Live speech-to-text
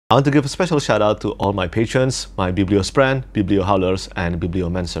I want to give a special shout out to all my patrons, my Bibliosprand, Bibliohowlers, and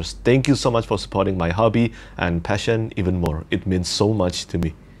Bibliomancers. Thank you so much for supporting my hobby and passion even more. It means so much to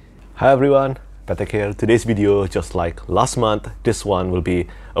me. Hi everyone, Petrik here. Today's video, just like last month, this one will be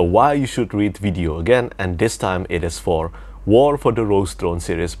a why you should read video again, and this time it is for War for the Rose Throne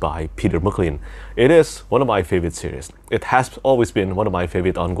series by Peter McLean. It is one of my favorite series. It has always been one of my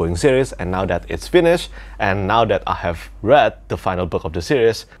favorite ongoing series, and now that it's finished, and now that I have read the final book of the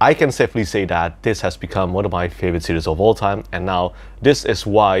series, I can safely say that this has become one of my favorite series of all time, and now this is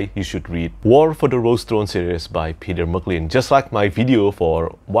why you should read War for the Rose Throne series by Peter McLean. Just like my video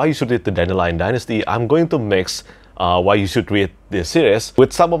for why you should read the Dandelion Dynasty, I'm going to mix why you should read this series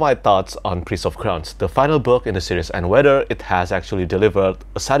with some of my thoughts on Prince of Crowns, the final book in the series, and whether it has actually delivered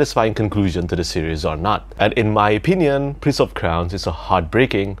a satisfying conclusion to the series or not. And in my opinion, Prince of Crowns is a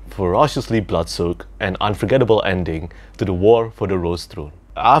heartbreaking, ferociously blood-soaked, and unforgettable ending to the War for the Rose Throne.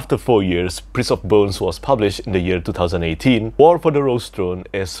 After 4 years, Prince of Bones was published in the year 2018, War for the Rose Throne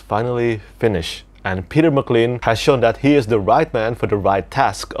is finally finished. And Peter McLean has shown that he is the right man for the right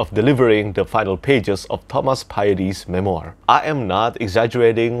task of delivering the final pages of Thomas Paide's memoir. I am not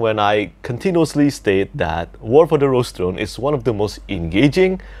exaggerating when I continuously state that War for the Rose Throne is one of the most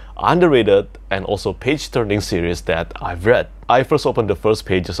engaging, underrated, and also page-turning series that I've read. I first opened the first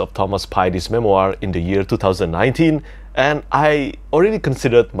pages of Thomas Paide's memoir in the year 2019, and I already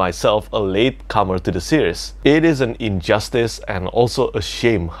considered myself a latecomer to the series. It is an injustice and also a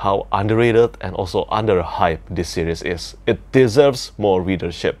shame how underrated and also underhyped this series is. It deserves more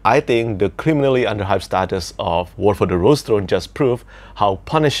readership. I think the criminally underhyped status of War for the Rose Throne just proved how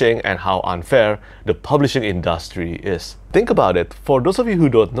punishing and how unfair the publishing industry is. Think about it, for those of you who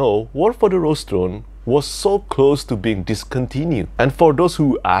don't know, War for the Rose Throne was so close to being discontinued. And for those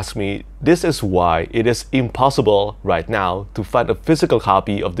who ask me, this is why it is impossible right now to find a physical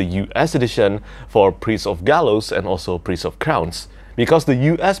copy of the US edition for Prince of Gallows and also Prince of Crowns, because the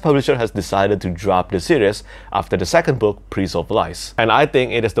US publisher has decided to drop the series after the second book, Prince of Lies. And I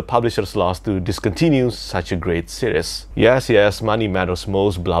think it is the publisher's loss to discontinue such a great series. Yes, money matters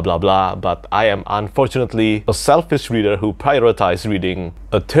most, blah blah blah, but I am unfortunately a selfish reader who prioritizes reading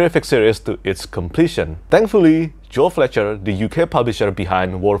a terrific series to its completion. Thankfully, Joe Fletcher, the UK publisher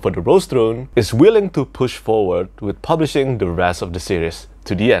behind War for the Rose Throne, is willing to push forward with publishing the rest of the series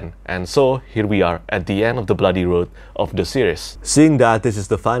to the end. And so here we are at the end of the bloody road of the series. Seeing that this is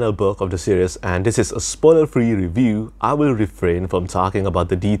the final book of the series and this is a spoiler-free review, I will refrain from talking about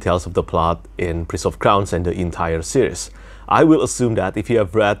the details of the plot in Prince of Crowns and the entire series. I will assume that if you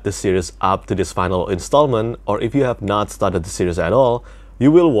have read the series up to this final installment, or if you have not started the series at all,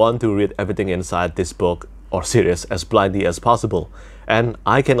 you will want to read everything inside this book or series as blindly as possible, and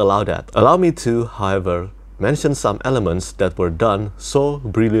I can allow that. Allow me to, however, mention some elements that were done so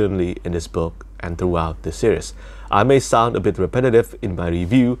brilliantly in this book and throughout the series. I may sound a bit repetitive in my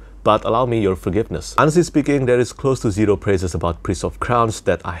review, but allow me your forgiveness. Honestly speaking, there is close to zero praises about Prince of Crowns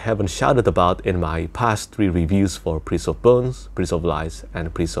that I haven't shouted about in my past 3 reviews for Prince of Bones, Prince of Lies,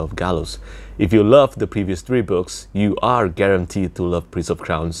 and Prince of Gallows. If you loved the previous 3 books, you are guaranteed to love Prince of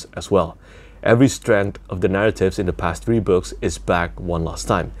Crowns as well. Every strength of the narratives in the past 3 books is back one last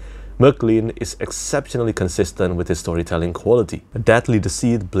time. McLean is exceptionally consistent with his storytelling quality. Deadly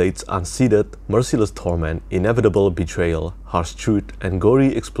deceit, blades unseated, merciless torment, inevitable betrayal, harsh truth, and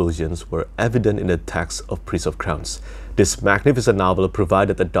gory explosions were evident in the text of Prince of Crowns. This magnificent novel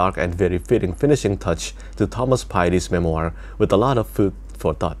provided a dark and very fitting finishing touch to Thomas Paide's memoir with a lot of food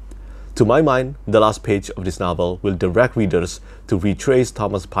for thought. To my mind, the last page of this novel will direct readers to retrace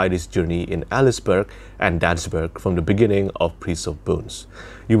Thomas Paide's journey in Ellisburg and Danceburg from the beginning of Prince of Bones.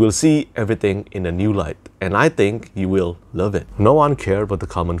 You will see everything in a new light, and I think you will love it. No one cared what the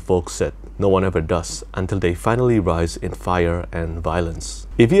common folk said. No one ever does, until they finally rise in fire and violence.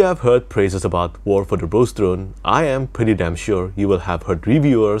 If you have heard praises about War for the Rose Throne, I am pretty damn sure you will have heard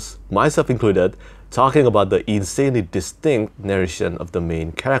reviewers, myself included, talking about the insanely distinct narration of the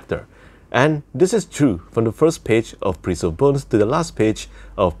main character. And this is true from the first page of Prince of Bones to the last page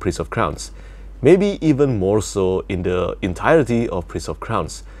of Prince of Crowns. Maybe even more so in the entirety of Prince of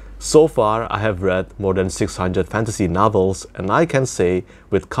Crowns. So far, I have read more than 600 fantasy novels, and I can say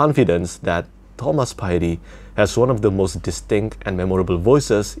with confidence that Thomas Paide has one of the most distinct and memorable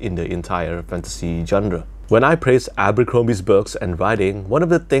voices in the entire fantasy genre. When I praise Abercrombie's books and writing, one of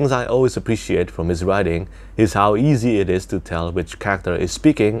the things I always appreciate from his writing is how easy it is to tell which character is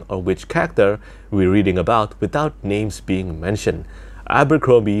speaking or which character we're reading about without names being mentioned.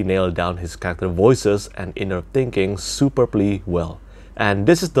 Abercrombie nailed down his character voices and inner thinking superbly well. And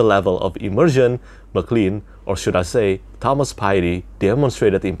this is the level of immersion McLean or should I say, Thomas Piety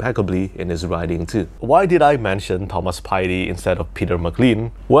demonstrated impeccably in his writing too. Why did I mention Thomas Piety instead of Peter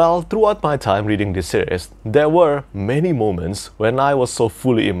McLean? Well, throughout my time reading this series, there were many moments when I was so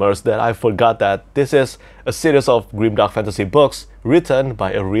fully immersed that I forgot that this is a series of grimdark fantasy books written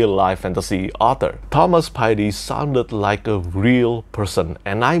by a real-life fantasy author. Thomas Piety sounded like a real person,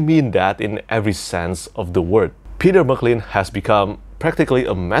 and I mean that in every sense of the word. Peter McLean has become practically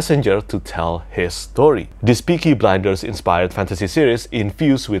a messenger to tell his story. This Peaky Blinders inspired fantasy series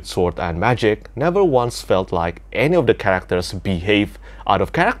infused with sword and magic never once felt like any of the characters behave out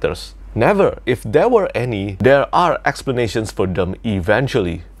of characters. Never. If there were any, there are explanations for them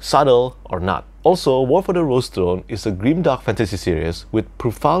eventually, subtle or not. Also, War for the Rose Throne is a grimdark fantasy series with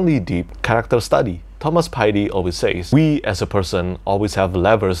profoundly deep character study. Thomas Piety always says, we as a person always have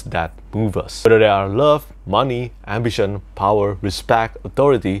levers that move us. Whether they are love, money, ambition, power, respect,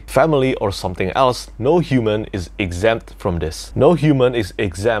 authority, family, or something else, no human is exempt from this. No human is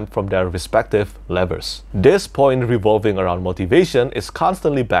exempt from their respective levers. This point revolving around motivation is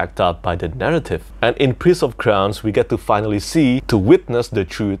constantly backed up by the narrative. And in Prince of Crowns, we get to finally see, to witness the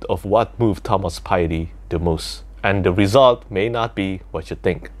truth of what moved Thomas Piety the most. And the result may not be what you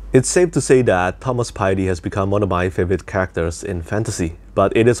think. It's safe to say that Thomas Piety has become one of my favorite characters in fantasy,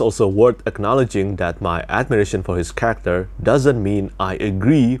 but it is also worth acknowledging that my admiration for his character doesn't mean I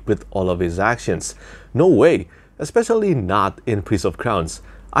agree with all of his actions. No way, especially not in Prince of Crowns.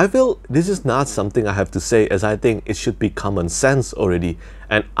 I feel this is not something I have to say, as I think it should be common sense already,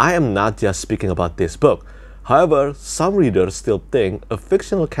 and I am not just speaking about this book. However, some readers still think a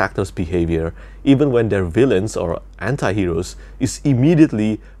fictional character's behavior, even when they're villains or anti-heroes, is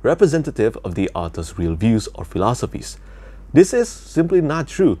immediately representative of the author's real views or philosophies. This is simply not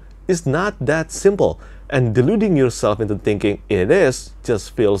true. It's not that simple, and deluding yourself into thinking it is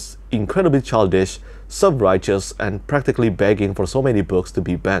just feels incredibly childish, self-righteous, and practically begging for so many books to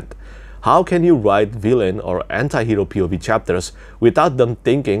be banned. How can you write villain or anti-hero POV chapters without them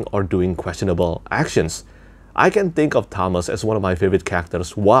thinking or doing questionable actions? I can think of Thomas as one of my favorite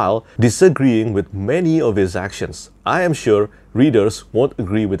characters while disagreeing with many of his actions. I am sure readers won't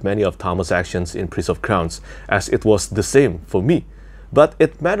agree with many of Thomas' actions in Prince of Crowns, as it was the same for me. But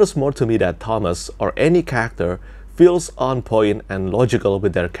it matters more to me that Thomas, or any character, feels on point and logical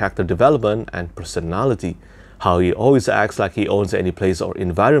with their character development and personality. How he always acts like he owns any place or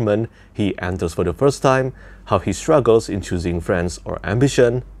environment he enters for the first time, how he struggles in choosing friends or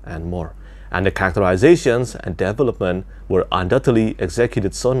ambition, and more. And the characterizations and development were undoubtedly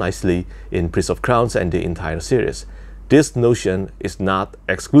executed so nicely in Prince of Crowns and the entire series. This notion is not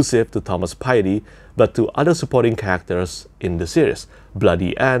exclusive to Thomas Piety, but to other supporting characters in the series.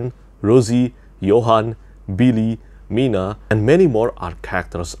 Bloody Anne, Rosie, Johan, Billy, Mina, and many more are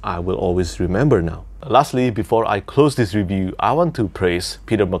characters I will always remember now. Lastly, before I close this review, I want to praise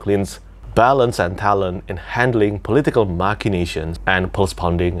Peter McLean's balance and talent in handling political machinations and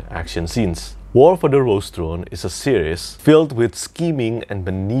pulse-pounding action scenes. War for the Rose Throne is a series filled with scheming and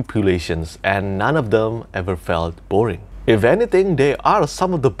manipulations, and none of them ever felt boring. If anything, they are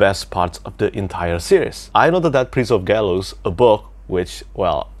some of the best parts of the entire series. I noted that Prince of Gallows, a book which,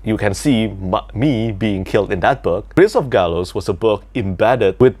 well, you can see me being killed in that book. Prince of Gallows was a book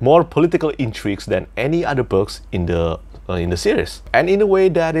embedded with more political intrigues than any other books in the series, and in a way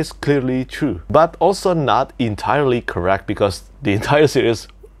that is clearly true, but also not entirely correct, because the entire series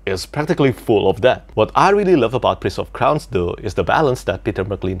is practically full of that. What I really love about Prince of Crowns though is the balance that Peter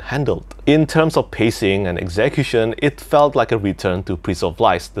McLean handled. In terms of pacing and execution, it felt like a return to Prince of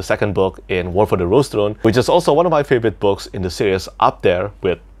Lies, the second book in War for the Rose Throne, which is also one of my favorite books in the series, up there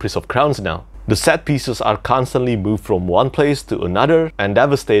with Prince of Crowns now. The set pieces are constantly moved from one place to another, and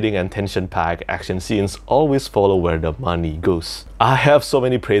devastating and tension-packed action scenes always follow where the money goes. I have so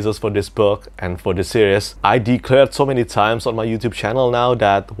many praises for this book and for this series. I declared so many times on my YouTube channel now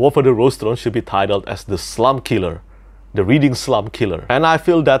that War for the Rose Throne should be titled as the Slum Killer, the reading slum killer, and I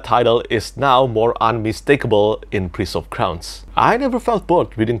feel that title is now more unmistakable in Prince of Crowns. I never felt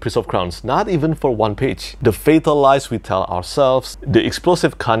bored reading Prince of Crowns, not even for one page. The fatal lies we tell ourselves, the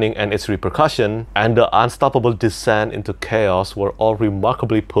explosive cunning and its repercussion, and the unstoppable descent into chaos were all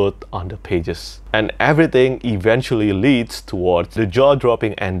remarkably put on the pages. And everything eventually leads towards the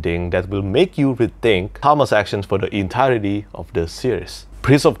jaw-dropping ending that will make you rethink Thomas' actions for the entirety of the series.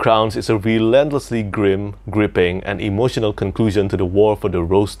 Prince of Crowns is a relentlessly grim, gripping, and emotional conclusion to the War for the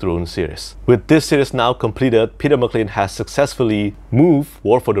Rose Throne series. With this series now completed, Peter McLean has successfully moved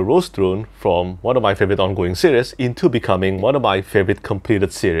War for the Rose Throne from one of my favorite ongoing series into becoming one of my favorite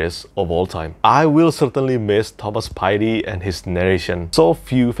completed series of all time. I will certainly miss Thomas Piety and his narration. So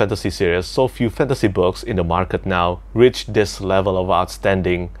few fantasy series, so few fantasy books in the market now reach this level of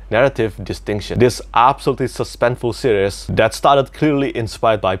outstanding narrative distinction. This absolutely suspenseful series that started clearly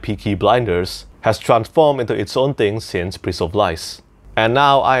inspired by Peaky Blinders has transformed into its own thing since Prince of Lies. And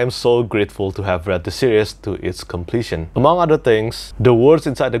now I am so grateful to have read the series to its completion. Among other things, the words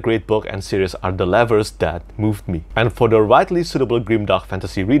inside the great book and series are the levers that moved me. And for the rightly suitable grimdark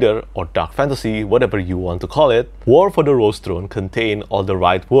fantasy reader, or dark fantasy, whatever you want to call it, War for the Rose Throne contained all the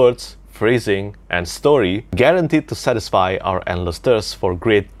right words, phrasing, and story guaranteed to satisfy our endless thirst for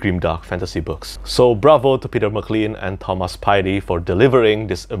great grimdark fantasy books. So bravo to Peter McLean and Thomas Piety for delivering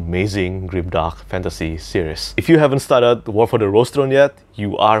this amazing grimdark fantasy series. If you haven't started War for the Rose Throne yet,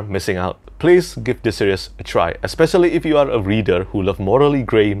 you are missing out. Please give this series a try, especially if you are a reader who loves morally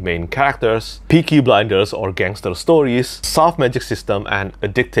grey main characters, Peaky Blinders or gangster stories, soft magic system, and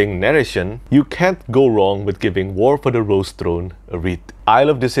addicting narration. You can't go wrong with giving War for the Rose Throne a read. I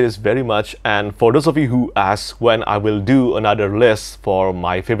love this series very much, and for those of you who ask when I will do another list for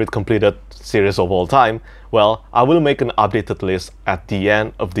my favorite completed series of all time, well, I will make an updated list at the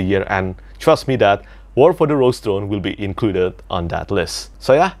end of the year, and trust me that War for the Rose Throne will be included on that list.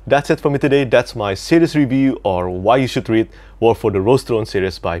 So yeah, that's it for me today. That's my series review, or why you should read War for the Rose Throne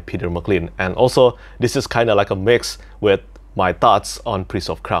series by Peter McLean. And also, this is kind of like a mix with my thoughts on Prince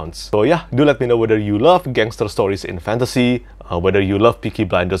of Crowns. So yeah, do let me know whether you love gangster stories in fantasy, whether you love Peaky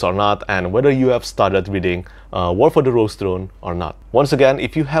Blinders or not, and whether you have started reading War for the Rose Throne or not. Once again,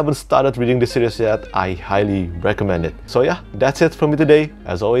 if you haven't started reading this series yet, I highly recommend it. So yeah, that's it from me today.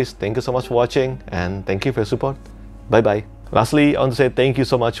 As always, thank you so much for watching, and thank you for your support. Bye bye. Lastly, I want to say thank you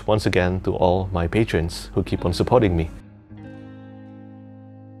so much once again to all my patrons who keep on supporting me.